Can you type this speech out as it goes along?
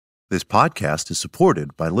This podcast is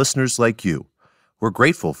supported by listeners like you. We're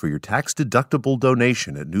grateful for your tax-deductible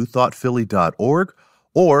donation at newthoughtphilly.org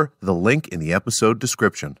or the link in the episode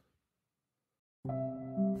description.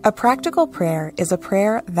 A practical prayer is a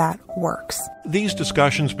prayer that works. These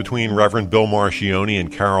discussions between Reverend Bill Marcioni and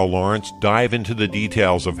Carol Lawrence dive into the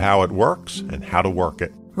details of how it works and how to work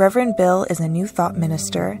it. Reverend Bill is a New Thought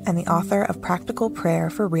minister and the author of Practical Prayer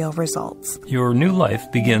for Real Results. Your new life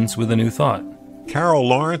begins with a new thought. Carol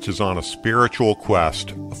Lawrence is on a spiritual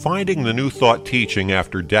quest, finding the New Thought teaching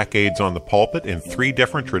after decades on the pulpit in 3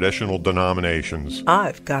 different traditional denominations.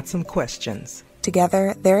 I've got some questions.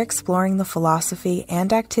 Together, they're exploring the philosophy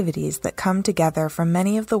and activities that come together from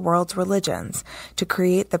many of the world's religions to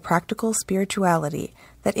create the practical spirituality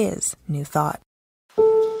that is New Thought.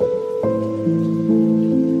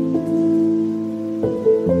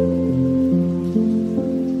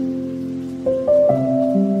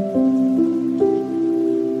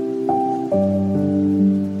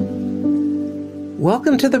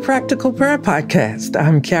 Welcome to the Practical Prayer Podcast.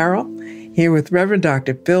 I'm Carol, here with Reverend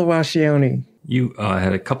Dr. Bill Marcioni. You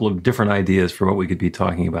had a couple of different ideas for what we could be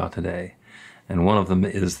talking about today. And one of them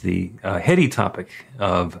is the heady topic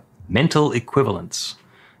of mental equivalence,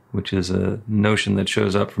 which is a notion that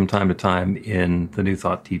shows up from time to time in the New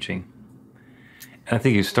Thought teaching. And I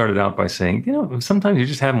think you started out by saying, sometimes you're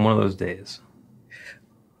just having one of those days.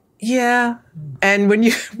 Yeah. And when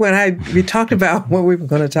we talked about what we were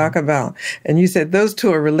going to talk about, and you said those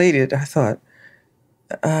two are related, I thought,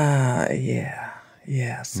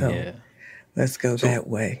 So let's go that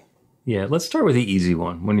way. Yeah, let's start with the easy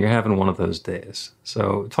one, when you're having one of those days.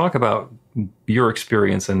 So talk about your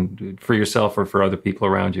experience and for yourself or for other people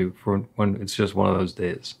around you for when it's just one of those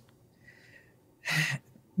days.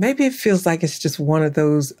 Maybe it feels like it's just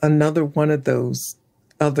another one of those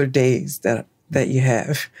other days that you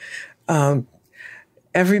have.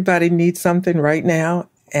 Everybody needs something right now,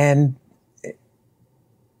 and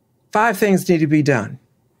 5 things need to be done.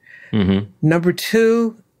 Mm-hmm. Number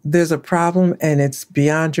 2, there's a problem and it's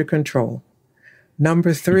beyond your control.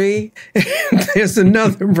 Number 3, there's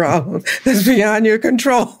another problem that's beyond your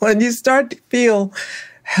control, and you start to feel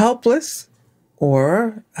helpless,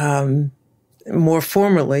 or more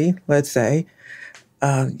formally, let's say,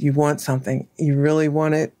 you want something, you really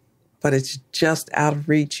want it, but it's just out of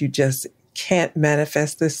reach. You just can't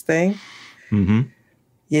manifest this thing. Mm-hmm.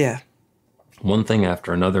 Yeah. One thing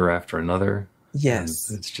after another. Yes.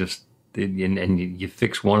 And it's just, and you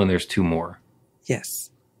fix one and there's 2 more. Yes.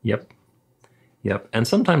 Yep. And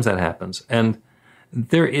sometimes that happens. And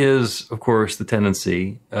there is, of course, the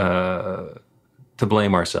tendency to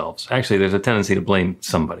blame ourselves. Actually, there's a tendency to blame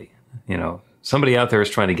somebody. Somebody out there is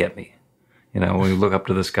trying to get me. When we look up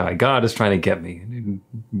to the sky, God is trying to get me.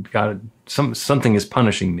 God, something is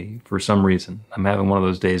punishing me for some reason. I'm having one of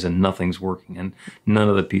those days and nothing's working and none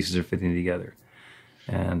of the pieces are fitting together.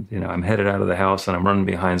 And, I'm headed out of the house and I'm running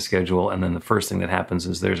behind schedule. And then the first thing that happens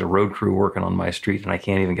is there's a road crew working on my street and I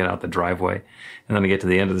can't even get out the driveway. And then I get to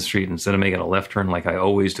the end of the street. Instead of making a left turn like I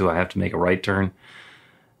always do, I have to make a right turn,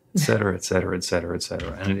 et cetera, et cetera, et cetera, et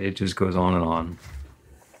cetera. And it just goes on and on,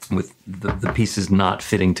 with the pieces not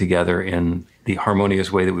fitting together in the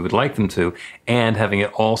harmonious way that we would like them to, and having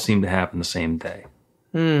it all seem to happen the same day.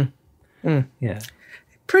 Yeah.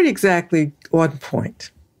 Pretty exactly on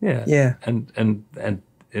point. Yeah. Yeah. And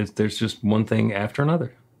there's just one thing after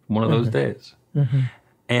another, one of those days. Mm-hmm.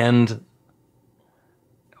 And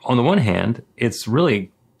on the one hand, it's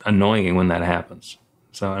really annoying when that happens.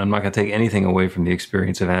 So I'm not going to take anything away from the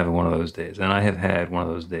experience of having one of those days. And I have had one of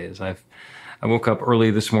those days. I woke up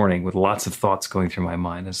early this morning with lots of thoughts going through my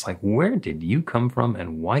mind. It's like, where did you come from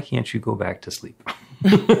and why can't you go back to sleep?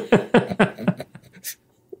 And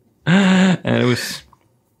it was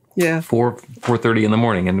 4:30 in the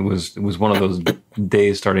morning, and it was one of those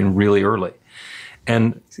days starting really early.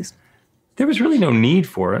 And there was really no need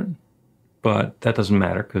for it, but that doesn't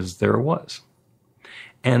matter because there it was.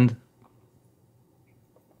 And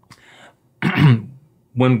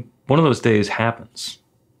when one of those days happens,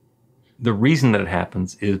 the reason that it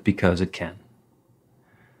happens is because it can.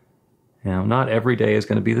 Not every day is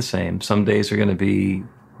going to be the same. Some days are going to be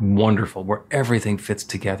wonderful, where everything fits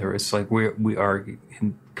together. It's like we are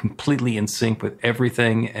completely in sync with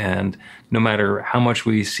everything, and no matter how much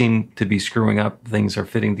we seem to be screwing up, things are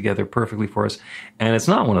fitting together perfectly for us. And it's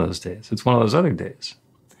not one of those days. It's one of those other days.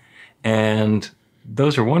 And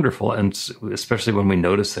those are wonderful, and especially when we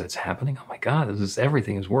notice that it's happening. Oh my God,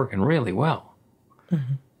 everything is working really well.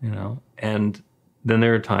 Mm-hmm. And then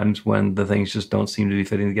there are times when the things just don't seem to be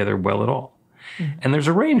fitting together well at all. Mm-hmm. And there's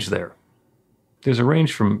a range there. There's a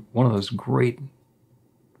range from one of those great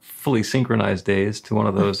fully synchronized days to one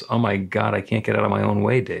of those, oh my God, I can't get out of my own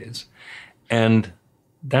way days. And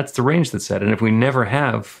that's the range that's set. And if we never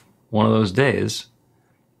have one of those days,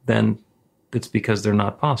 then it's because they're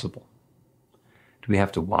not possible. Do we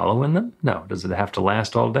have to wallow in them? No. Does it have to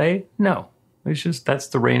last all day? No. It's just, that's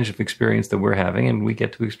the range of experience that we're having, and we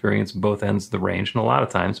get to experience both ends of the range. And a lot of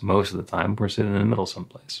times, most of the time, we're sitting in the middle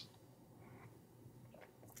someplace.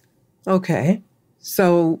 Okay.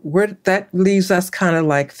 So that leaves us kind of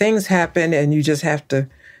like things happen and you just have to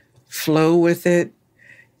flow with it.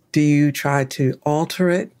 Do you try to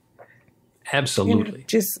alter it? Absolutely.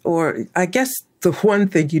 Or I guess the one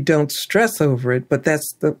thing you don't stress over it, but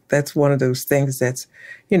that's one of those things that's,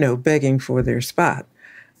 begging for their spot.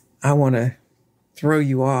 I want to throw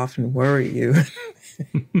you off and worry you.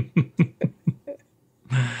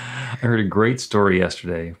 I heard a great story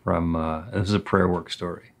yesterday from, this is a prayer work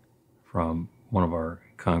story from one of our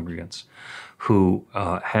congregants who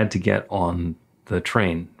had to get on the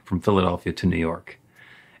train from Philadelphia to New York.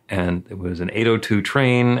 And it was an 8:02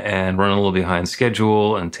 train and running a little behind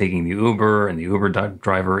schedule and taking the Uber. And the Uber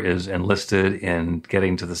driver is enlisted in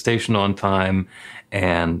getting to the station on time.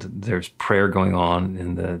 And there's prayer going on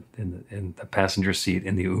in the passenger seat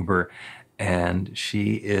in the Uber. And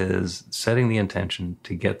she is setting the intention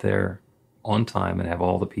to get there on time and have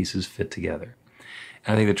all the pieces fit together.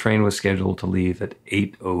 And I think the train was scheduled to leave at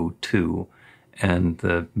 8:02. And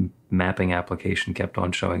the mapping application kept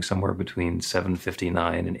on showing somewhere between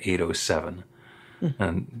 7:59 and 8:07.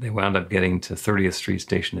 And they wound up getting to 30th Street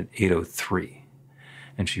Station at 8:03.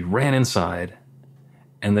 And she ran inside,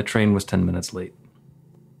 and the train was 10 minutes late.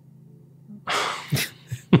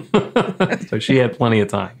 So she had plenty of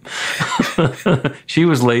time. She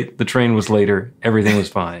was late, the train was later, everything was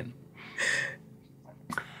fine.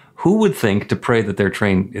 Who would think to pray that their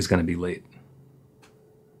train is going to be late?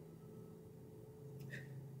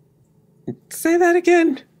 Say that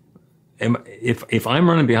again. If I'm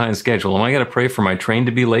running behind schedule, am I going to pray for my train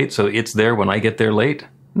to be late so it's there when I get there late?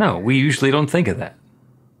 No, we usually don't think of that.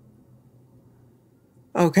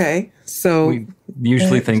 Okay, so we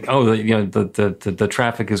usually think, the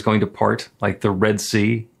traffic is going to part like the Red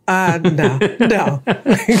Sea. No. And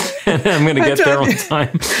I'm going to get there on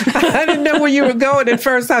time. I didn't know where you were going at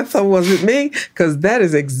first. I thought, was it me? Because that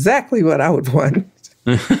is exactly what I would want.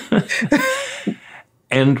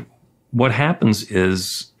 And what happens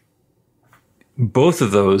is both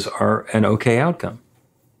of those are an okay outcome.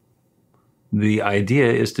 The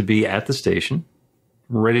idea is to be at the station,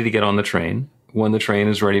 ready to get on the train, when the train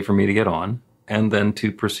is ready for me to get on, and then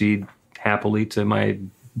to proceed happily to my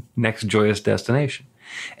next joyous destination.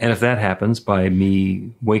 And if that happens by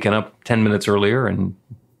me waking up 10 minutes earlier and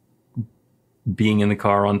being in the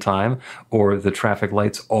car on time, or the traffic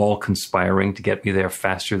lights all conspiring to get me there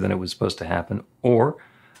faster than it was supposed to happen, or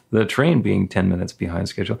the train being 10 minutes behind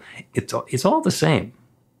schedule, it's all the same.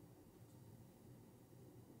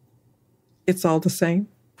 It's all the same?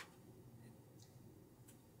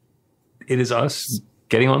 It is us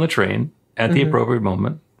getting on the train at the appropriate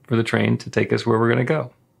moment for the train to take us where we're going to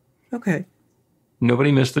go. Okay.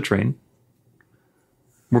 Nobody missed the train.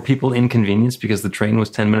 Were people inconvenienced because the train was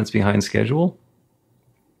 10 minutes behind schedule?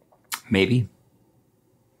 Maybe.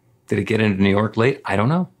 Did it get into New York late? I don't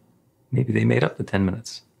know. Maybe they made up the 10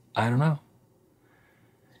 minutes. I don't know.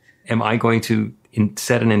 Am I going to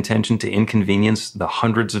set an intention to inconvenience the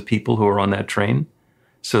hundreds of people who are on that train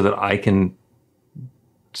so that I can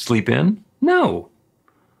sleep in? No.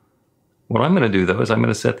 What I'm going to do, though, is I'm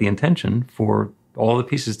going to set the intention for all the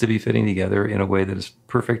pieces to be fitting together in a way that is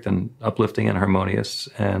perfect and uplifting and harmonious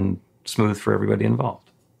and smooth for everybody involved.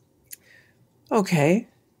 Okay.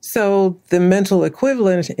 So the mental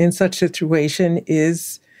equivalent in such situation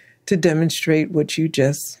is to demonstrate what you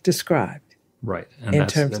just described. Right.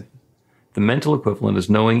 And the mental equivalent is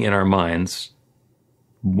knowing in our minds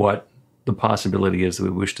what the possibility is that we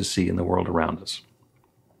wish to see in the world around us.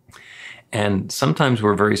 And sometimes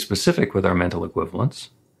we're very specific with our mental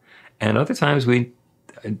equivalents, and other times we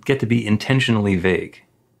get to be intentionally vague.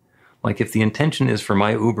 Like if the intention is for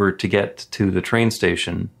my Uber to get to the train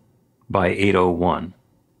station by 8:01,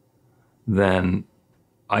 then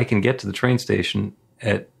I can get to the train station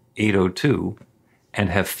at 8:02 and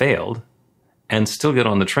have failed and still get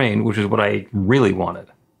on the train, which is what I really wanted.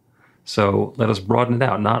 So let us broaden it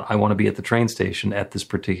out. Not I want to be at the train station at this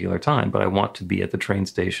particular time, but I want to be at the train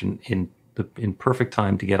station in perfect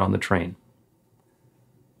time to get on the train.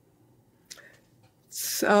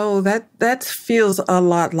 So that feels a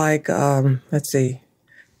lot like,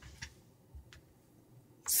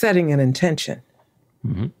 setting an intention.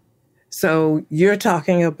 Mm-hmm. So you're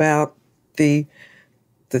talking about the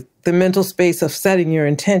the mental space of setting your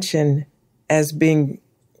intention as being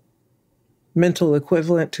mental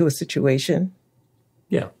equivalent to a situation?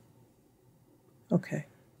 Yeah. Okay.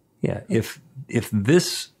 Yeah. If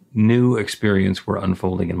this new experience were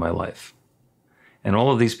unfolding in my life and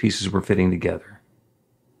all of these pieces were fitting together,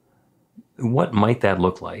 what might that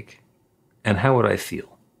look like? And how would I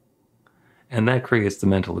feel? And that creates the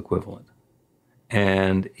mental equivalent.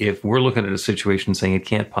 And if we're looking at a situation saying it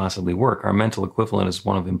can't possibly work, our mental equivalent is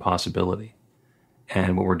one of impossibility.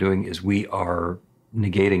 And what we're doing is we are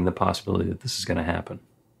negating the possibility that this is going to happen.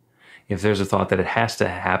 If there's a thought that it has to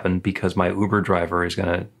happen because my Uber driver is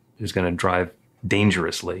going to drive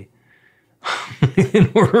dangerously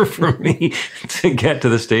in order for me to get to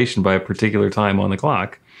the station by a particular time on the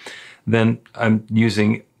clock, then I'm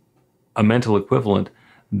using a mental equivalent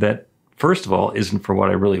that, first of all, isn't for what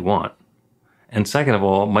I really want. And second of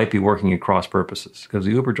all, might be working at cross purposes, because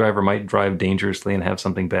the Uber driver might drive dangerously and have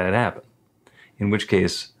something bad happen, in which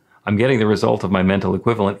case I'm getting the result of my mental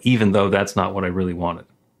equivalent, even though that's not what I really wanted.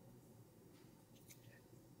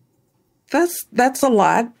 That's a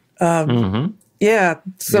lot. Yeah.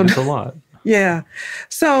 So It's a lot. Yeah.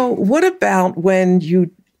 So what about when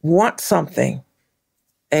you want something,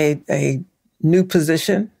 a new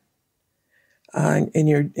position in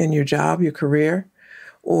your job, your career,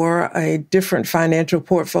 or a different financial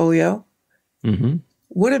portfolio? Mm-hmm.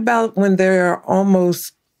 What about when there are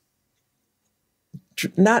almost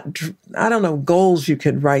goals you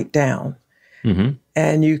could write down, Mm-hmm.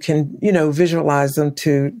 and you can, visualize them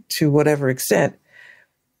to whatever extent?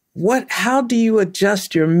 How do you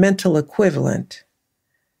adjust your mental equivalent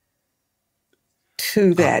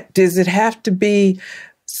to that? Does it have to be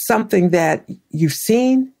something that you've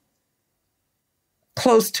seen,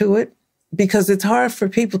 close to it? Because it's hard for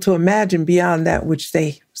people to imagine beyond that which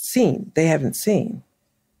they haven't seen.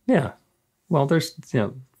 Yeah. Well, there's,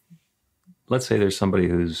 let's say there's somebody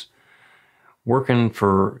who's working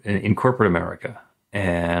in corporate America,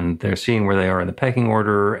 and they're seeing where they are in the pecking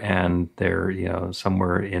order, and they're,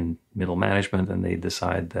 somewhere in middle management, and they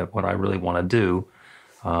decide that what I really want to do,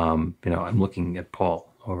 I'm looking at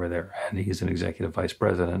Paul over there, and he's an executive vice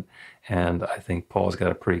president, and I think Paul's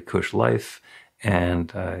got a pretty cush life,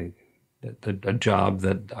 and a job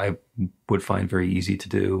that I would find very easy to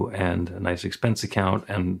do, and a nice expense account,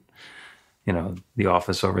 and, the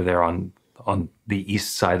office over there on the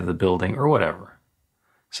east side of the building or whatever.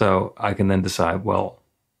 So I can then decide, well,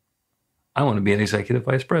 I want to be an executive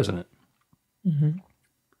vice president. Mm-hmm.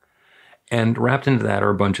 And wrapped into that are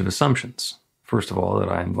a bunch of assumptions. First of all, that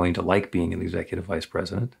I'm going to like being an executive vice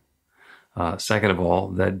president. Second of all,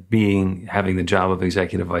 that having the job of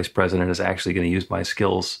executive vice president is actually going to use my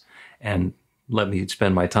skills and let me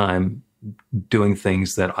spend my time doing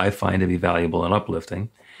things that I find to be valuable and uplifting,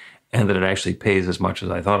 and that it actually pays as much as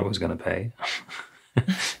I thought it was going to pay.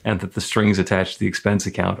 And that the strings attached to the expense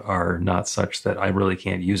account are not such that I really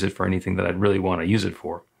can't use it for anything that I'd really want to use it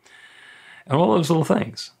for. And all those little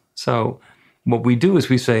things. So what we do is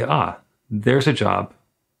we say, there's a job.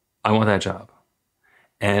 I want that job.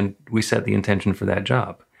 And we set the intention for that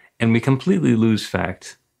job. And we completely lose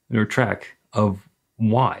track of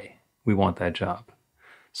why we want that job.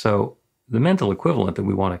 So the mental equivalent that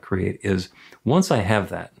we want to create is, once I have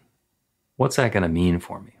that, what's that going to mean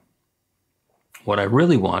for me? What I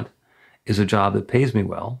really want is a job that pays me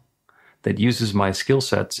well, that uses my skill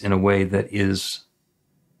sets in a way that is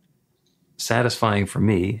satisfying for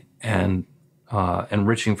me and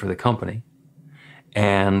enriching for the company.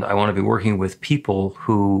 And I want to be working with people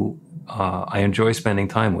who I enjoy spending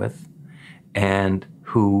time with, and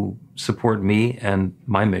who support me and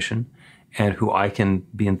my mission, and who I can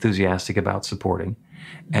be enthusiastic about supporting.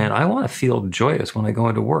 And I want to feel joyous when I go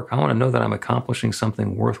into work. I want to know that I'm accomplishing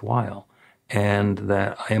something worthwhile, and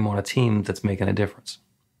that I am on a team that's making a difference.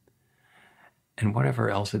 And whatever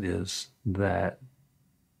else it is that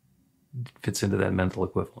fits into that mental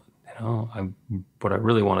equivalent. What I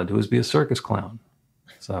really want to do is be a circus clown.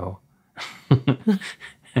 So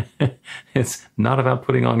it's not about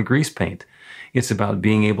putting on grease paint. It's about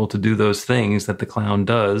being able to do those things that the clown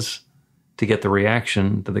does to get the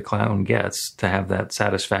reaction that the clown gets, to have that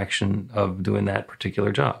satisfaction of doing that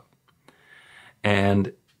particular job.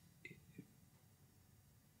 And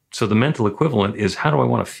so the mental equivalent is, how do I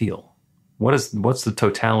want to feel? What's the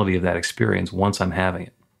totality of that experience once I'm having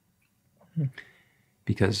it?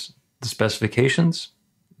 Because the specifications,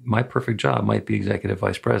 my perfect job might be executive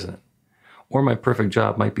vice president, or my perfect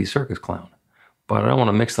job might be circus clown. But I don't want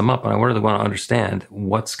to mix them up, and I really want to understand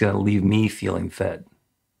what's going to leave me feeling fed.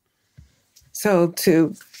 So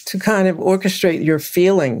to kind of orchestrate your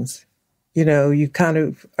feelings, are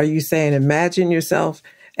you saying imagine yourself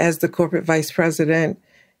as the corporate vice president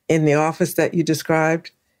in the office that you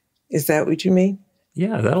described? Is that what you mean?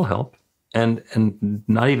 Yeah, that'll help. And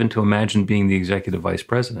not even to imagine being the executive vice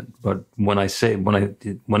president, but when I want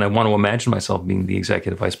to imagine myself being the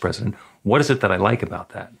executive vice president, what is it that I like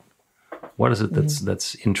about that? What is it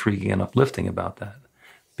that's intriguing and uplifting about that?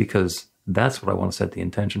 Because that's what I want to set the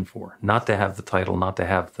intention for. Not to have the title, not to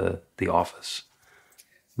have the office,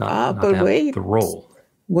 not to have the role.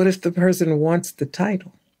 What if the person wants the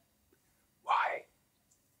title? Why?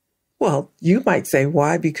 Well, you might say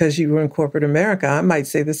why because you were in corporate America. I might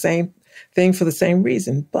say the same thing for the same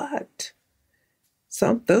reason, but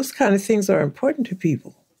those kind of things are important to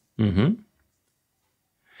people. Mm-hmm.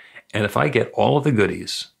 And if I get all of the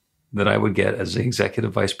goodies that I would get as the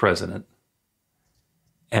executive vice president,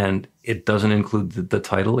 and it doesn't include the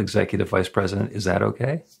title executive vice president, is that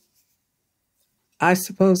okay? I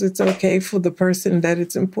suppose it's okay for the person that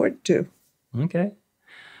it's important to. Okay.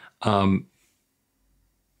 The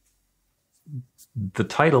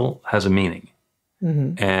title has a meaning.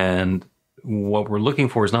 Mm-hmm. And what we're looking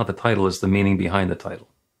for is not the title, it's the meaning behind the title.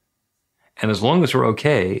 And as long as we're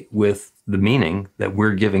okay with the meaning that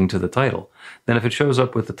we're giving to the title, then if it shows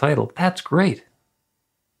up with the title, that's great.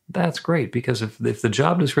 That's great, because if the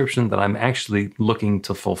job description that I'm actually looking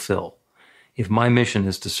to fulfill, if my mission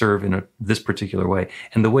is to serve in this particular way,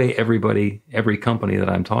 and the way every company that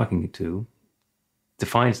I'm talking to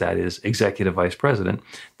defines that is executive vice president,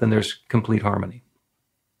 then there's complete harmony.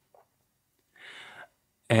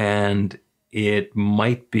 And it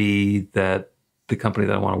might be that the company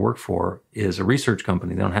that I want to work for is a research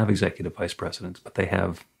company. They don't have executive vice presidents, but they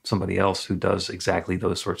have somebody else who does exactly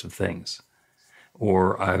those sorts of things.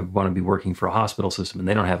 Or I want to be working for a hospital system and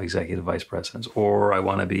they don't have executive vice presidents. Or I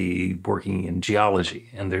want to be working in geology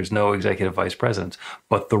and there's no executive vice presidents,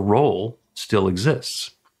 but the role still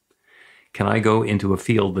exists. Can I go into a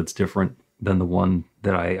field that's different than the one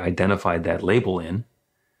that I identified that label in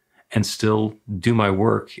and still do my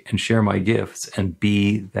work and share my gifts and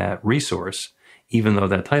be that resource, even though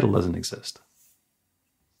that title doesn't exist?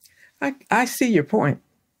 I see your point.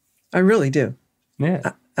 I really do.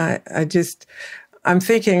 Yeah. I'm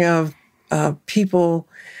thinking of people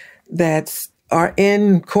that are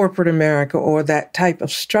in corporate America or that type of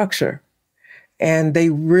structure, and they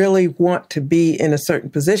really want to be in a certain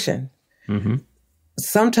position. Mm-hmm.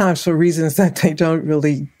 Sometimes for reasons that they don't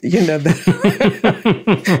really,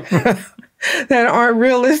 that aren't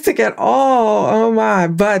realistic at all. Oh my,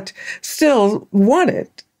 but still want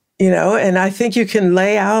it, and I think you can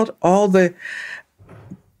lay out all the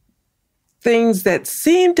things that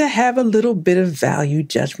seem to have a little bit of value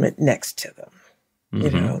judgment next to them,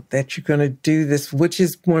 mm-hmm. That you're going to do this, which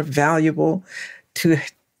is more valuable to,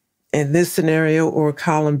 in this scenario, or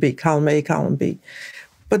column B, column A, column B.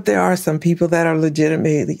 But there are some people that are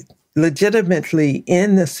legitimately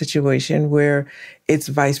in the situation where it's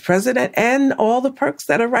vice president and all the perks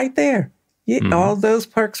that are right there. Mm-hmm. All those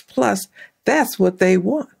perks plus, that's what they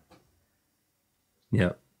want.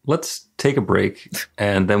 Yeah. Let's take a break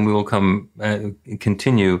and then we will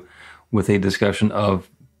continue with a discussion of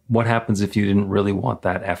what happens if you didn't really want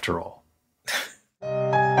that after all.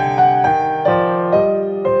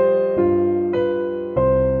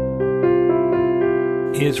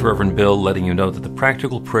 Here's Reverend Bill letting you know that the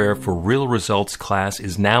Practical Prayer for Real Results class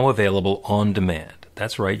is now available on demand.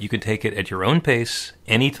 That's right, you can take it at your own pace,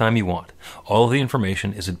 anytime you want. All of the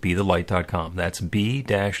information is at BeTheLight.com. That's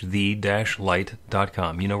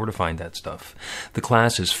B-the-light.com. You know where to find that stuff. The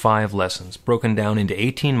class is 5 lessons, broken down into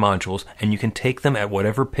 18 modules, and you can take them at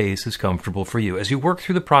whatever pace is comfortable for you. As you work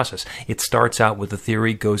through the process, it starts out with the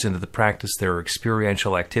theory, goes into the practice, there are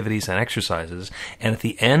experiential activities and exercises, and at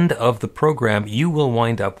the end of the program, you will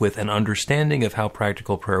wind up with an understanding of how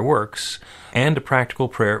practical prayer works, and a practical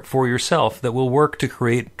prayer for yourself that will work to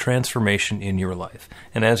create transformation in your life.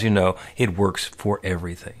 And as you know, it works for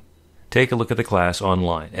everything. Take a look at the class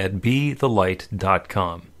online at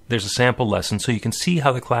BeTheLight.com. There's a sample lesson so you can see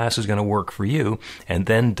how the class is going to work for you and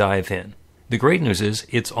then dive in. The great news is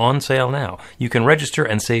it's on sale now. You can register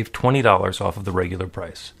and save $20 off of the regular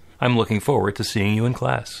price. I'm looking forward to seeing you in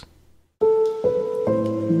class.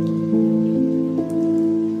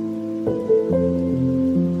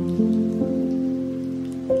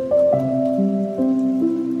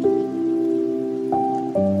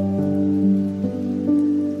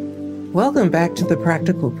 Welcome back to the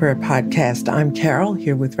Practical Prayer Podcast. I'm Carol,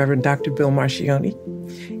 here with Reverend Dr. Bill Marcioni.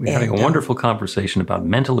 We're having a wonderful conversation about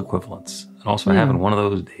mental equivalence and also having one of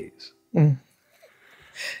those days.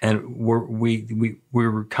 And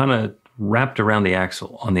we're kind of wrapped around the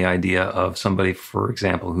axle on the idea of somebody, for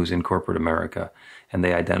example, who's in corporate America, and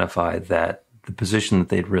they identify that the position that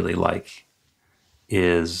they'd really like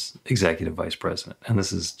is executive vice president. And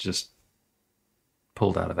this is just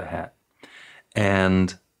pulled out of a hat.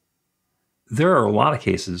 And there are a lot of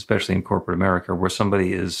cases, especially in corporate America, where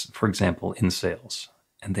somebody is, for example, in sales,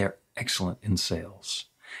 and they're excellent in sales.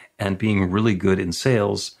 And being really good in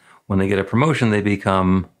sales, when they get a promotion, they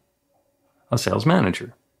become a sales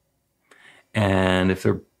manager. And if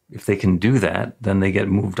they can do that, then they get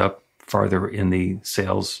moved up farther in the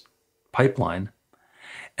sales pipeline.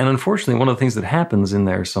 And unfortunately, one of the things that happens in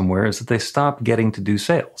there somewhere is that they stop getting to do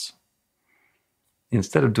sales.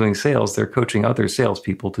 Instead of doing sales, they're coaching other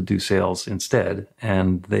salespeople to do sales instead,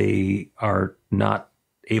 and they are not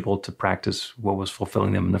able to practice what was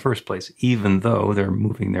fulfilling them in the first place, even though they're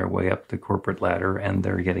moving their way up the corporate ladder and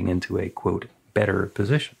they're getting into a, quote, better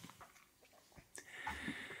position.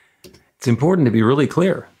 It's important to be really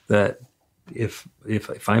clear that if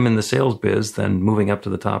I'm in the sales biz, then moving up to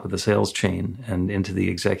the top of the sales chain and into the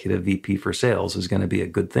executive VP for sales is going to be a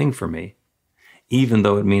good thing for me, even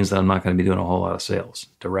though it means that I'm not going to be doing a whole lot of sales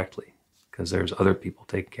directly, because there's other people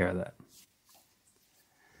taking care of that.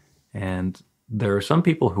 And there are some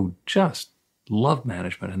people who just love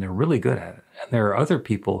management and they're really good at it. And there are other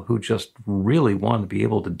people who just really want to be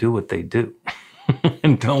able to do what they do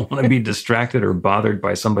and don't want to be distracted or bothered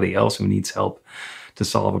by somebody else who needs help to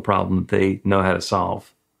solve a problem that they know how to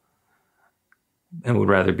solve and would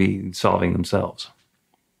rather be solving themselves.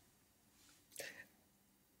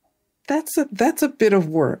 That's a bit of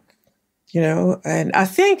work, and I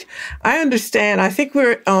understand. I think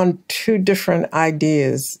we're on two different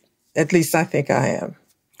ideas. At least I think I am.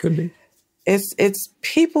 Could be. It's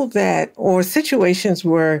people that, or situations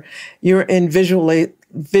where you're in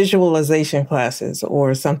visualization classes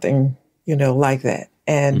or something, like that.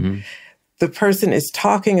 And the person is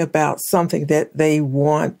talking about something that they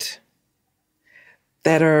want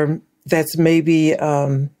that's maybe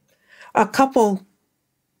a couple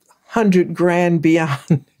 $100,000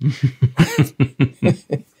 beyond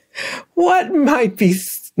what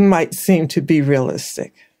might seem to be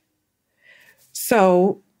realistic.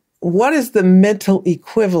 So what is the mental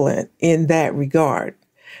equivalent in that regard?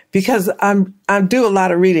 Because I do a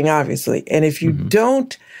lot of reading, obviously. And if you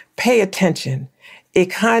don't pay attention, it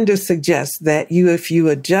kind of suggests that if you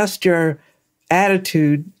adjust your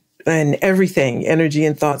attitude and everything, energy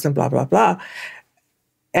and thoughts and blah, blah, blah,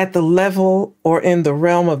 at the level or in the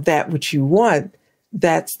realm of that which you want,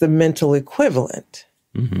 that's the mental equivalent.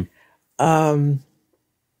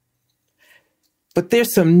 But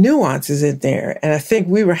there's some nuances in there. And I think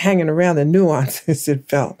we were hanging around the nuances, it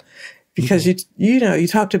felt. Because you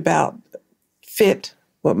talked about fit,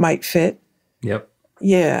 what might fit. Yep.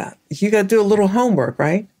 Yeah. You got to do a little homework,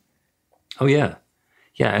 right? Oh, yeah.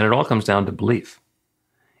 Yeah. And it all comes down to belief.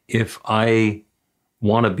 If I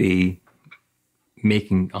want to be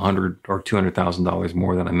making $100,000 or $200,000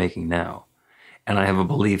 more than I'm making now, and I have a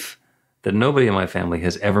belief that nobody in my family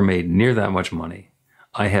has ever made near that much money,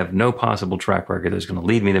 I have no possible track record that's going to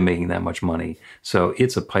lead me to making that much money. So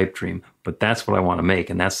it's a pipe dream, but that's what I want to make.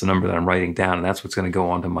 And that's the number that I'm writing down. And that's what's going to go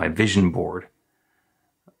onto my vision board.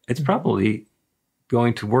 It's probably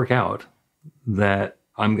going to work out that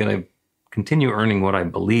I'm going to continue earning what I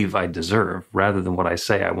believe I deserve rather than what I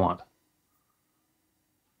say I want.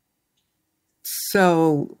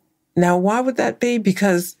 So now why would that be?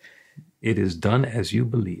 Because it is done as you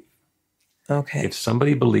believe. Okay. If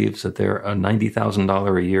somebody believes that they're a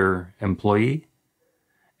 $90,000 a year employee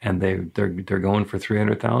and they're going for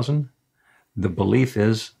 $300,000, the belief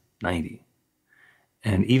is 90.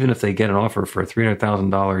 And even if they get an offer for a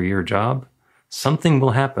 $300,000 a year job, something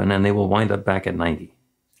will happen and they will wind up back at 90.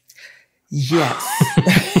 Yes.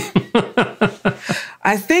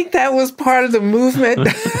 I think that was part of the movement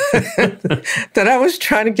that I was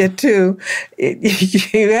trying to get to.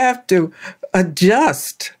 You have to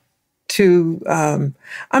adjust to,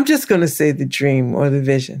 I'm just going to say the dream or the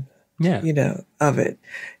vision, of it.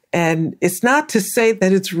 And it's not to say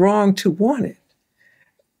that it's wrong to want it.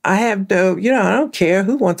 I have I don't care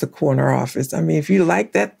who wants a corner office. I mean, if you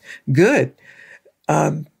like that, good.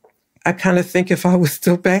 I kind of think if I was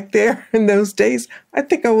still back there in those days, I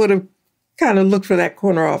think I would have kind of looked for that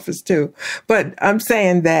corner office too. But I'm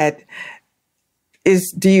saying that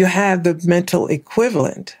do you have the mental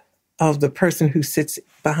equivalent of the person who sits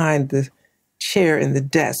behind the chair in the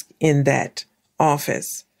desk in that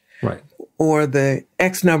office? Right. Or the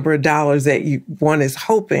X number of dollars that one is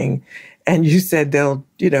hoping, and you said they'll,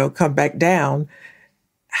 come back down.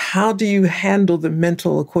 How do you handle the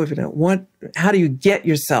mental equivalent? How do you get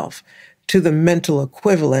yourself to the mental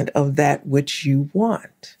equivalent of that which you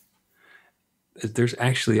want? there's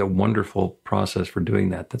actually a wonderful process for doing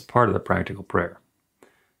that. That's part of the practical prayer.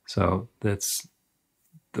 So the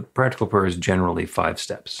practical prayer is generally 5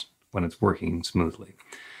 steps when it's working smoothly.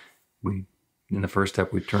 In the first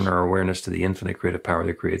step, we turn our awareness to the infinite creative power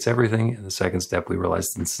that creates everything. In the second step, we realize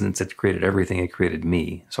that since it created everything, it created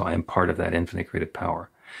me. So I am part of that infinite creative power.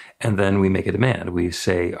 And then we make a demand. We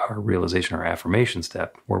say our realization, our affirmation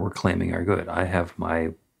step, where we're claiming our good. I have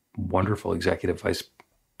my wonderful executive vice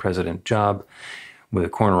president job with a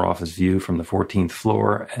corner office view from the 14th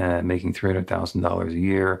floor, making $300,000 a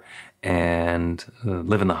year and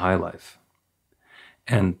living the high life.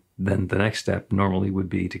 And then the next step normally would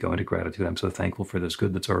be to go into gratitude. I'm so thankful for this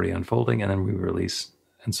good that's already unfolding. And then we release,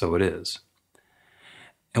 and so it is.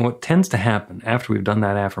 And what tends to happen after we've done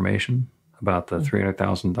that affirmation about the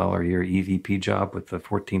 $300,000 a year EVP job with the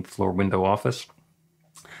 14th floor window office,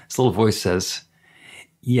 this little voice says,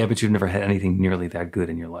 yeah, but you've never had anything nearly that good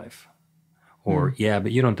in your life. Or, yeah,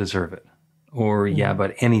 but you don't deserve it. Or, yeah,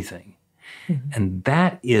 but anything. And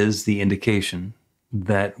that is the indication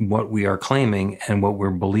that what we are claiming and what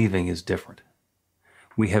we're believing is different.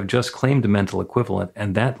 We have just claimed a mental equivalent,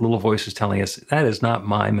 and that little voice is telling us that is not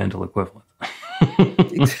my mental equivalent.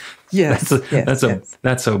 Yes,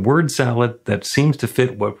 that's a word salad that seems to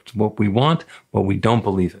fit what we want, but we don't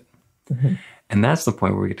believe it. And that's the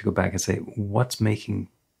point where we get to go back and say, where's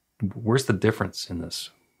the difference in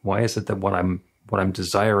this? Why is it that what I'm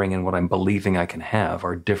desiring and what I'm believing I can have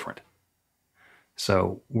are different?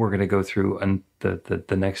 So we're going to go through, and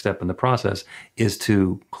the next step in the process is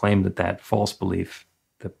to claim that false belief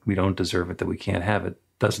that we don't deserve it, that we can't have it,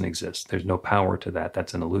 doesn't exist. There's no power to that.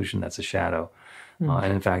 That's an illusion. That's a shadow.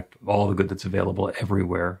 And in fact, all the good that's available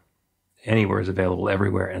everywhere, anywhere is available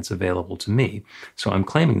everywhere, and it's available to me. So I'm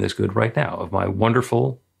claiming this good right now of my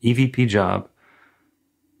wonderful EVP job,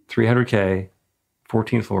 $300K,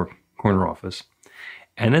 14th floor corner office,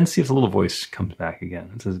 and then see if the little voice comes back again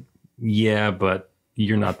and says, yeah, but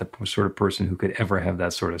you're not the sort of person who could ever have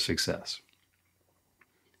that sort of success.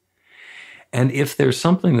 And if there's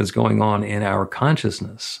something that's going on in our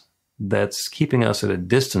consciousness that's keeping us at a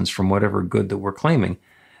distance from whatever good that we're claiming,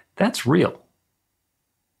 that's real.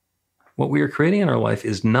 What we are creating in our life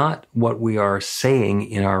is not what we are saying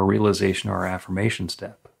in our realization or our affirmation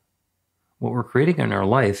step. What we're creating in our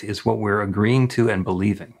life is what we're agreeing to and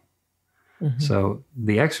believing. So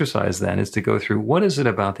the exercise then is to go through, what is it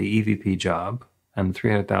about the EVP job and the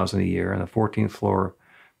 $300,000 a year and the 14th floor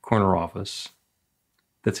corner office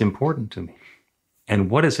that's important to me? And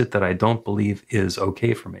what is it that I don't believe is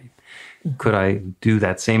okay for me? Could I do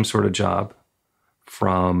that same sort of job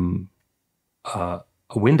from a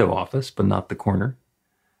window office, but not the corner,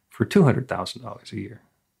 for $200,000 a year?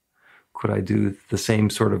 Could I do the same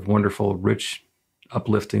sort of wonderful, rich,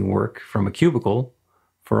 uplifting work from a cubicle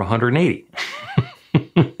for 180?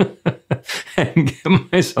 And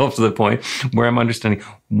get myself to the point where I'm understanding,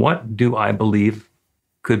 what do I believe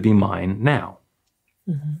could be mine now?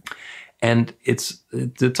 And it's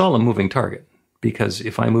all a moving target, because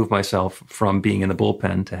if I move myself from being in the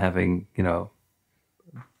bullpen to having,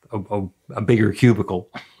 a bigger cubicle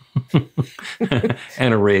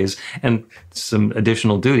and a raise and some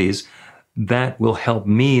additional duties, that will help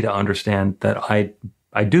me to understand that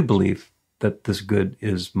I do believe that this good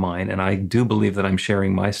is mine, and I do believe that I'm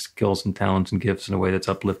sharing my skills and talents and gifts in a way that's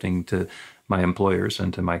uplifting to my employers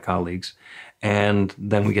and to my colleagues. And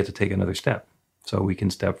then we get to take another step. So we can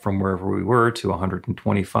step from wherever we were to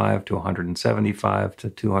 125, to 175, to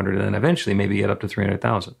 200, and then eventually maybe get up to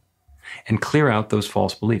 300,000. And clear out those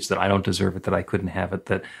false beliefs that I don't deserve it, that I couldn't have it,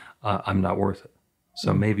 that I'm not worth it.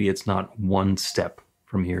 So maybe it's not one step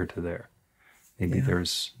from here to there. Maybe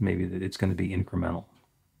it's going to be incremental.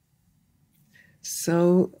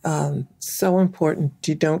 So important.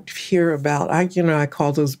 You don't hear about, I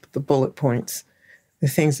call those the bullet points, the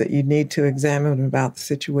things that you need to examine about the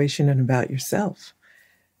situation and about yourself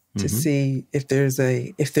to see if there's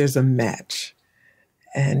a match.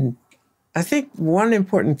 And I think one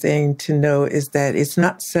important thing to know is that it's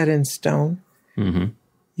not set in stone.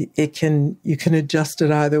 You can adjust it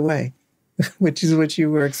either way, which is what you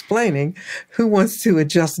were explaining. Who wants to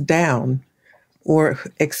adjust down or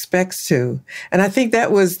expects to? And I think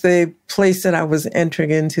that was the place that I was entering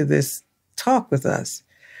into this talk with us.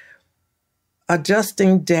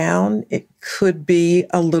 Adjusting down, it could be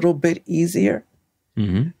a little bit easier.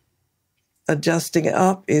 Adjusting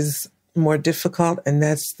up is more difficult, and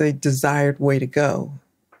that's the desired way to go.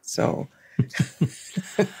 So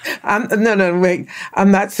I'm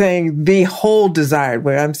not saying the whole desired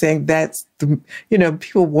way. I'm saying that's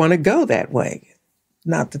people want to go that way.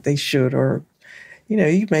 Not that they should, or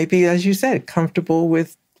you may be, as you said, comfortable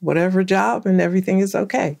with whatever job and everything is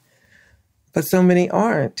okay. But so many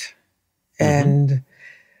aren't. And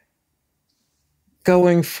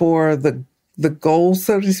going for the goal,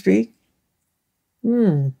 so to speak,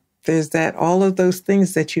 there's all of those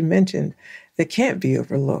things that you mentioned that can't be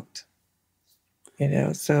overlooked.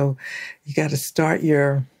 So you got to start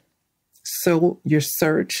your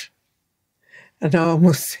search. And I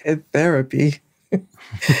almost said therapy.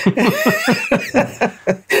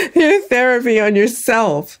 Your therapy on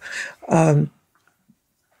yourself. I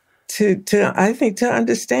think to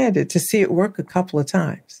understand it, to see it work a couple of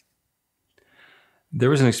times. There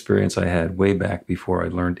was an experience I had way back before I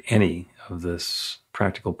learned any of this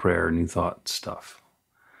practical prayer, New Thought stuff.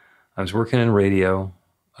 I was working in radio.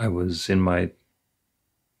 I was in my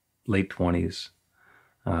late 20s.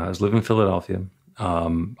 I was living in Philadelphia.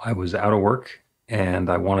 I was out of work and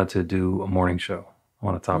I wanted to do a morning show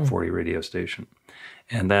on a top 40 radio station.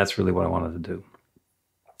 And that's really what I wanted to do.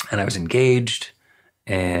 And I was engaged.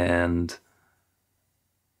 And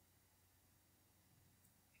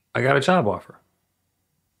I got a job offer.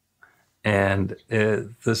 And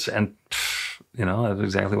that's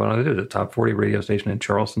exactly what I wanted to do, the top 40 radio station in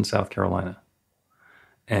Charleston, South Carolina.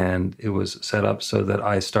 And it was set up so that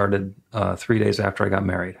I started 3 days after I got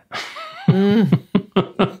married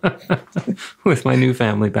with my new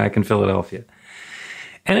family back in Philadelphia.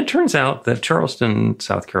 And it turns out that Charleston,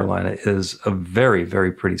 South Carolina is a very,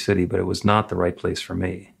 very pretty city, but it was not the right place for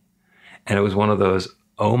me. And it was one of those,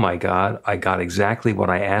 oh my God, I got exactly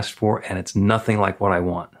what I asked for, and it's nothing like what I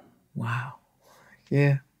want. Wow.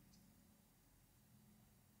 Yeah.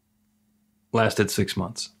 Lasted 6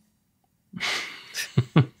 months.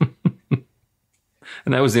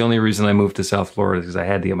 And that was the only reason I moved to South Florida, because I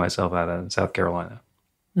had to get myself out of South Carolina.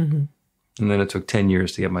 And then it took 10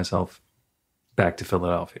 years to get myself back to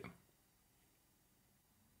Philadelphia.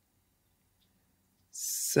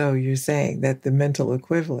 So you're saying that the mental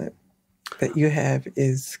equivalent that you have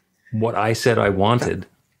is what I said I wanted.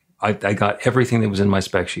 I got everything that was in my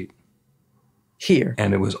spec sheet here,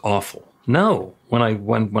 and it was awful. No, when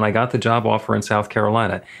I got the job offer in South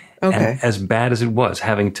Carolina, and as bad as it was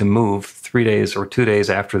having to move 3 days or 2 days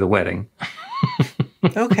after the wedding.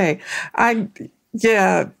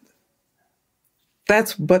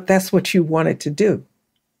 That's what you wanted to do.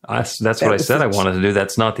 That's what I said I wanted to do.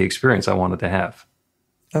 That's not the experience I wanted to have.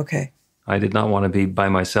 Okay. I did not want to be by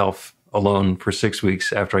myself alone for 6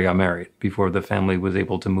 weeks after I got married, before the family was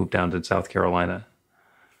able to move down to South Carolina.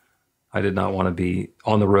 I did not want to be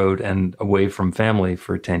on the road and away from family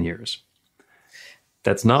for 10 years.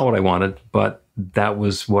 That's not what I wanted, but that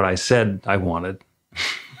was what I said I wanted.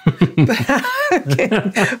 Those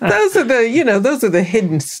are the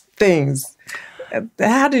hidden things.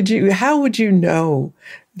 How would you know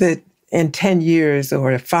that in 10 years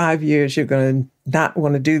or 5 years you're going to not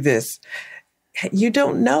want to do this? You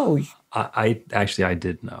don't know. I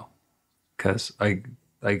did know, because I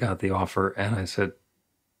got the offer and I said,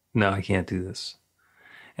 no, I can't do this.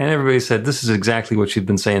 And everybody said, this is exactly what you've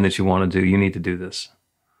been saying that you want to do. You need to do this.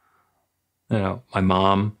 My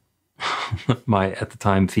mom, my, at the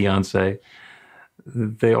time, fiance,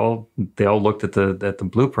 they all looked at the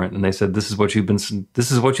blueprint and they said, this is what you've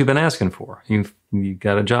been asking for. You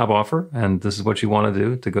got a job offer and this is what you want to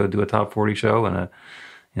do, to go do a top 40 show and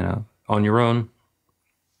on your own.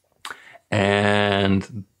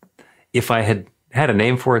 And if I had had a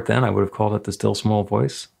name for it then, I would have called it the still small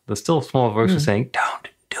voice. The still small voice was saying, don't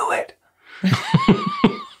do it.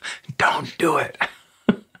 Don't do it.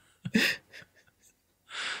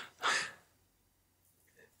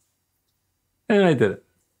 And I did it.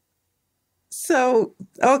 So,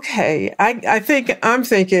 okay. I'm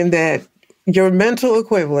thinking that your mental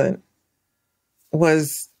equivalent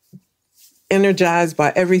was energized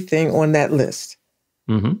by everything on that list.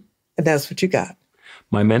 And that's what you got.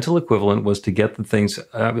 My mental equivalent was to get the things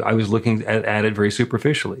I was looking at it very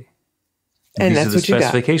superficially. And that's what you got.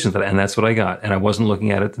 Specifications, and that's what I got. And I wasn't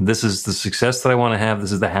looking at it. This is the success that I want to have.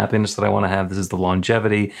 This is the happiness that I want to have. This is the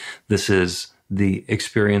longevity. This is the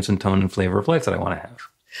experience and tone and flavor of life that I want to have.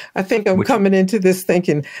 I think I'm coming into this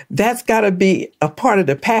thinking that's got to be a part of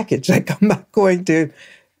the package. Like, I'm not going to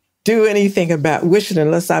do anything about wishing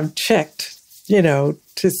unless I've checked, to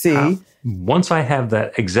see. Once I have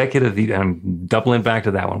that executive, I'm doubling back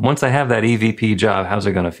to that one. Once I have that EVP job, how's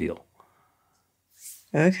it going to feel?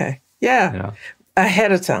 Okay. Yeah.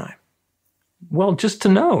 Ahead of time. Well, just to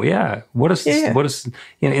know, what is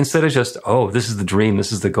instead of just, this is the dream,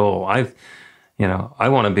 this is the goal. I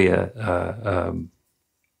want to be I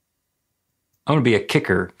want to be a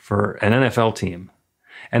kicker for an NFL team,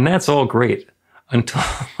 and that's all great. until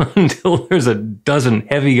until there's a dozen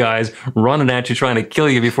heavy guys running at you trying to kill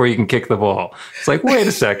you before you can kick the ball. It's like, wait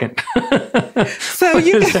a second. So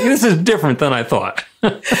this is different than I thought.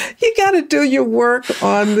 You got to do your work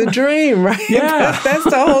on the dream, right? Yeah. That's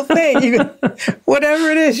the whole thing. Whatever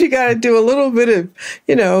it is, you got to do a little bit of,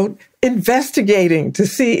 investigating to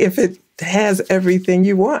see if it has everything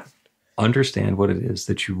you want. Understand what it is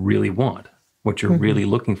that you really want, what you're really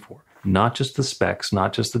looking for. Not just the specs,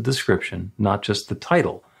 not just the description, not just the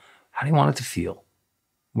title. How do you want it to feel?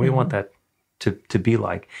 What do you want that to be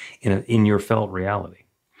like in your felt reality?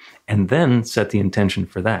 And then set the intention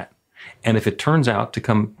for that. And if it turns out to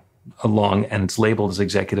come along and it's labeled as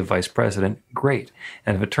executive vice president, great.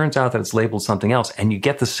 And if it turns out that it's labeled something else and you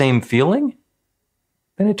get the same feeling,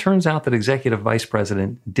 then it turns out that executive vice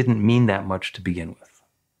president didn't mean that much to begin with.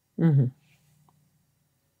 Mm-hmm.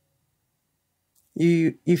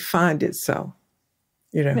 You find it so,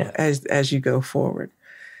 as you go forward.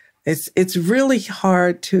 It's really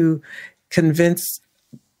hard to convince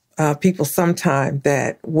people sometimes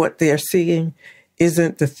that what they're seeing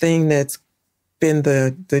isn't the thing that's been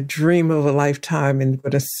the dream of a lifetime and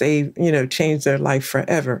going to save, change their life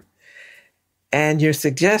forever. And you're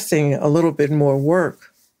suggesting a little bit more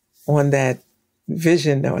work on that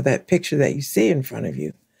vision or that picture that you see in front of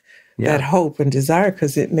you, that hope and desire,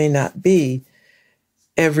 because it may not be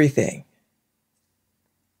everything.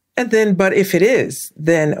 And then, but if it is,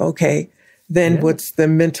 then okay, then what's the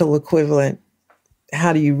mental equivalent?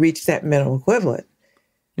 How do you reach that mental equivalent?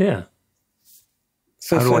 Yeah.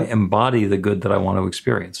 So how do I embody the good that I want to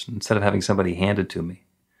experience instead of having somebody hand it to me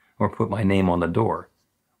or put my name on the door?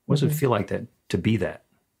 What does it feel like to be that?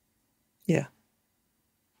 Yeah.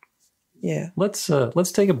 Yeah. Let's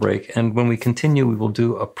take a break, and when we continue, we will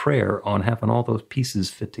do a prayer on having all those pieces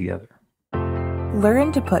fit together.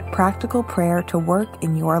 Learn to put practical prayer to work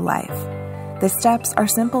in your life. The steps are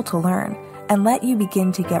simple to learn and let you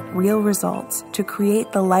begin to get real results to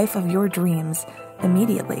create the life of your dreams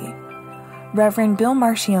immediately. Reverend Bill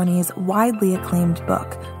Marcione's widely acclaimed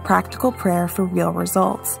book, Practical Prayer for Real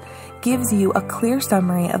Results, gives you a clear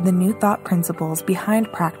summary of the New Thought principles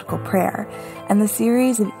behind practical prayer and the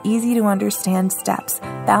series of easy-to-understand steps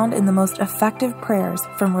found in the most effective prayers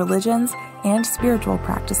from religions and spiritual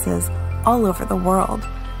practices all over the world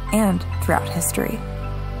and throughout history.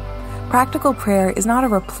 Practical prayer is not a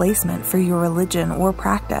replacement for your religion or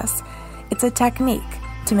practice. It's a technique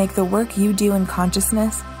to make the work you do in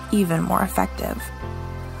consciousness even more effective.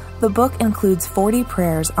 The book includes 40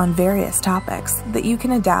 prayers on various topics that you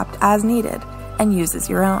can adapt as needed and use as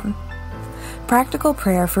your own. Practical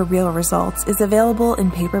Prayer for Real Results is available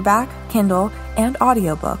in paperback, Kindle, and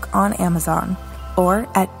audiobook on Amazon or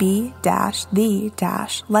at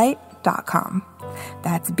b-the-light.com.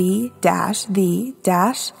 That's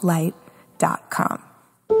b-the-light.com.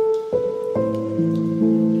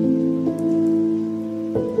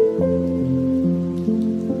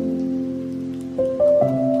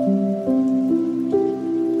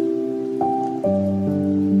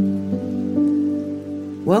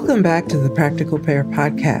 Welcome back to the Practical Prayer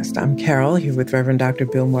Podcast. I'm Carol, here with Reverend Dr.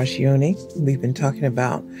 Bill Marcione. We've been talking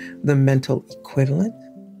about the mental equivalent.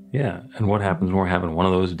 Yeah, and what happens when we're having one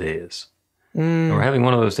of those days? When we're having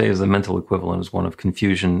one of those days, the mental equivalent is one of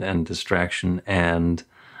confusion and distraction and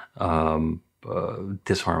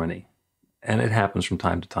disharmony. And it happens from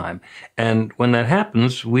time to time. And when that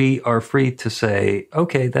happens, we are free to say,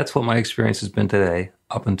 okay, that's what my experience has been today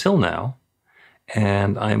up until now.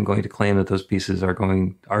 And I'm going to claim that those pieces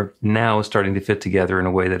are now starting to fit together in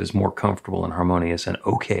a way that is more comfortable and harmonious and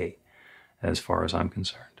okay as far as I'm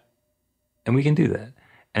concerned. And we can do that.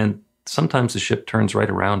 And sometimes the ship turns right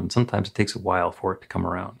around, and sometimes it takes a while for it to come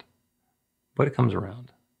around. But it comes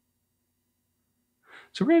around.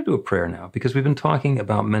 So we're going to do a prayer now, because we've been talking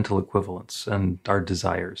about mental equivalence and our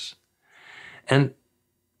desires. And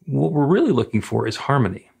what we're really looking for is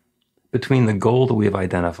harmony between the goal that we have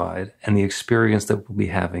identified and the experience that we'll be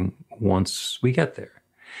having once we get there.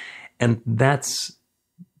 And that's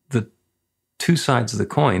the two sides of the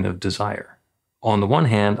coin of desire. On the one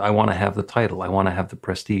hand, I want to have the title. I want to have the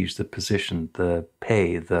prestige, the position, the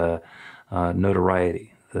pay, the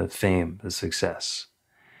notoriety, the fame, the success.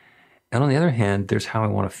 And on the other hand, there's how I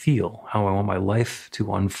want to feel, how I want my life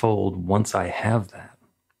to unfold once I have that.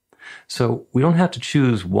 So we don't have to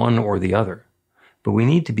choose one or the other. But we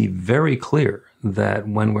need to be very clear that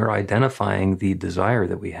when we're identifying the desire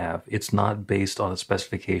that we have, it's not based on a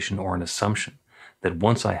specification or an assumption that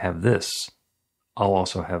once I have this, I'll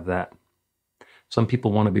also have that. Some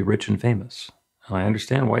people want to be rich and famous. And I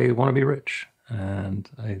understand why you want to be rich. And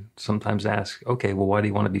I sometimes ask, okay, well, why do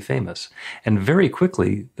you want to be famous? And very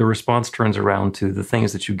quickly, the response turns around to the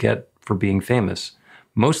things that you get for being famous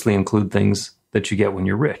mostly include things that you get when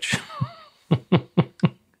you're rich.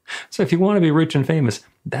 So if you want to be rich and famous,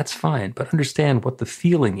 that's fine, but understand what the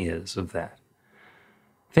feeling is of that.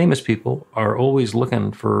 Famous people are always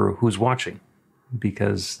looking for who's watching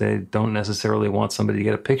because they don't necessarily want somebody to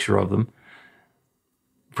get a picture of them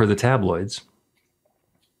for the tabloids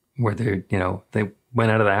where they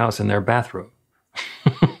went out of the house in their bathrobe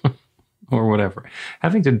or whatever.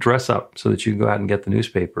 Having to dress up so that you go out and get the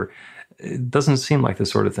newspaper, it doesn't seem like the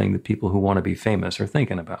sort of thing that people who want to be famous are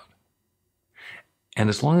thinking about. And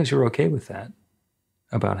as long as you're okay with that,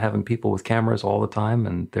 about having people with cameras all the time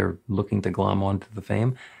and they're looking to glom onto the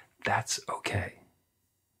fame, that's okay.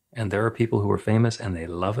 And there are people who are famous and they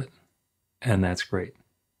love it, and that's great.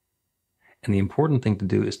 And the important thing to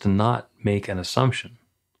do is to not make an assumption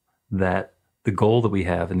that the goal that we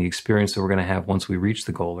have and the experience that we're going to have once we reach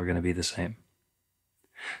the goal are going to be the same.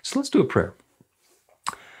 So let's do a prayer.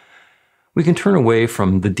 We can turn away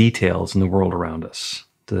from the details in the world around us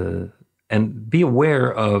and be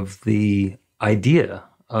aware of the idea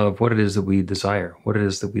of what it is that we desire, what it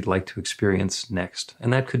is that we'd like to experience next.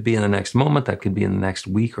 And that could be in the next moment, that could be in the next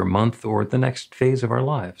week or month, or the next phase of our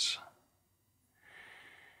lives.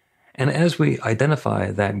 And as we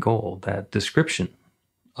identify that goal, that description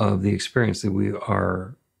of the experience that we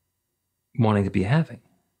are wanting to be having,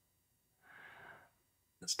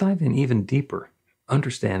 let's dive in even deeper,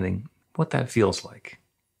 understanding what that feels like.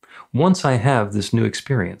 Once I have this new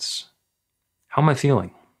experience, how am I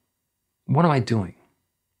feeling? What am I doing?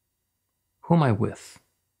 Who am I with?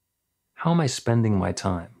 How am I spending my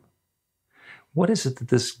time? What is it that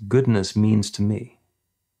this goodness means to me?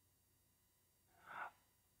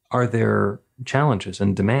 Are there challenges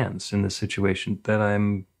and demands in this situation that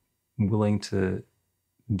I'm willing to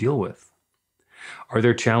deal with? Are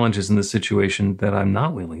there challenges in this situation that I'm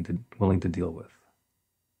not willing to deal with?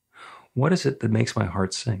 What is it that makes my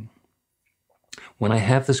heart sing? When I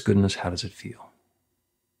have this goodness, how does it feel?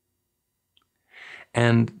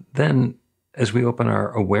 And then as we open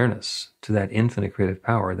our awareness to that infinite creative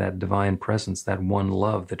power, that divine presence, that one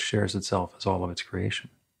love that shares itself as all of its creation,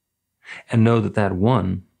 and know that that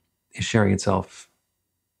one is sharing itself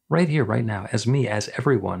right here, right now, as me, as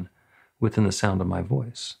everyone within the sound of my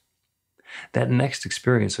voice. That next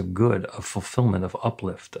experience of good, of fulfillment, of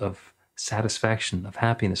uplift, of satisfaction, of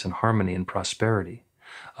happiness and harmony and prosperity,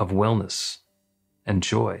 of wellness and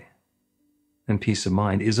joy and peace of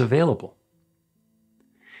mind is available.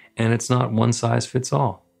 And it's not one size fits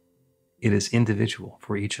all. It is individual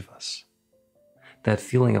for each of us. That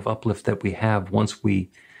feeling of uplift that we have once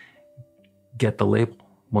we get the label,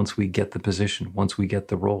 once we get the position, once we get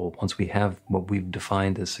the role, once we have what we've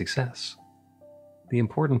defined as success. The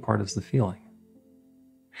important part is the feeling.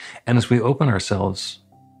 And as we open ourselves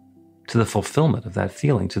to the fulfillment of that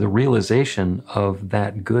feeling, to the realization of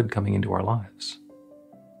that good coming into our lives,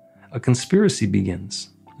 a conspiracy begins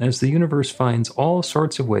as the universe finds all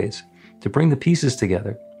sorts of ways to bring the pieces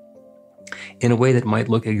together in a way that might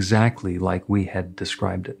look exactly like we had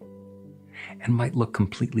described it and might look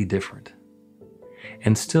completely different.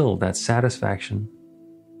 And still that satisfaction,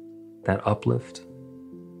 that uplift,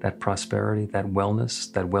 that prosperity, that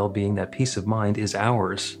wellness, that well-being, that peace of mind is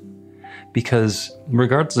ours. Because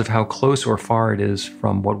regardless of how close or far it is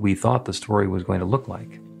from what we thought the story was going to look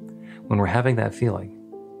like, when we're having that feeling,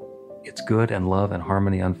 it's good and love and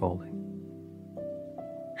harmony unfolding.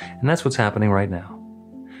 And that's what's happening right now,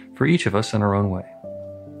 for each of us in our own way.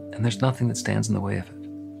 And there's nothing that stands in the way of it.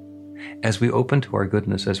 As we open to our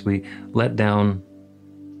goodness, as we let down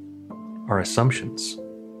our assumptions,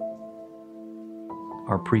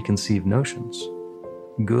 our preconceived notions,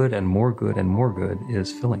 good and more good and more good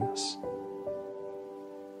is filling us.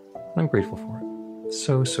 I'm grateful for it.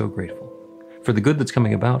 So, so grateful. For the good that's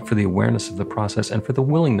coming about, for the awareness of the process, and for the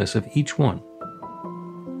willingness of each one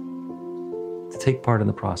to take part in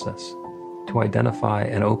the process, to identify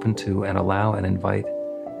and open to and allow and invite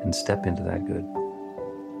and step into that good.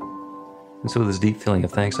 And so with this deep feeling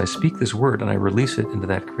of thanks, I speak this word and I release it into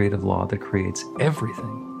that creative law that creates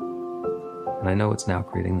everything. And I know it's now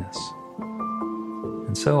creating this.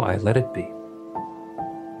 And so I let it be.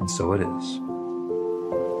 And so it is.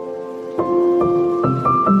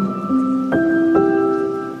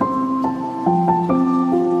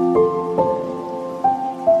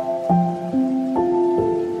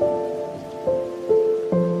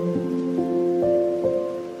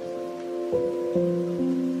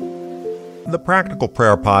 The Practical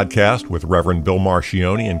Prayer Podcast with Reverend Bill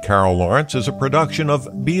Marcioni and Carol Lawrence is a production of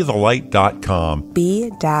BeTheLight.com.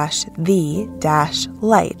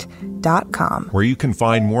 be-the-light.com. Where you can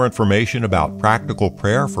find more information about practical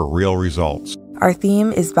prayer for real results. Our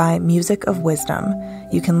theme is by Music of Wisdom.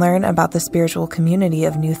 You can learn about the spiritual community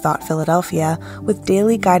of New Thought Philadelphia with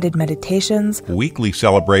daily guided meditations, weekly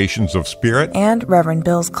celebrations of spirit, and Reverend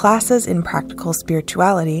Bill's classes in practical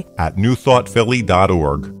spirituality at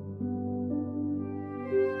newthoughtphilly.org.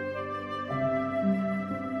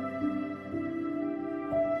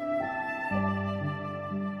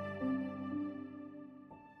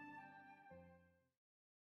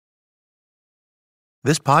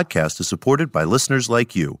 This podcast is supported by listeners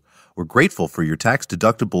like you. We're grateful for your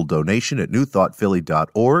tax-deductible donation at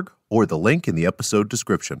newthoughtphilly.org or the link in the episode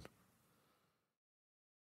description.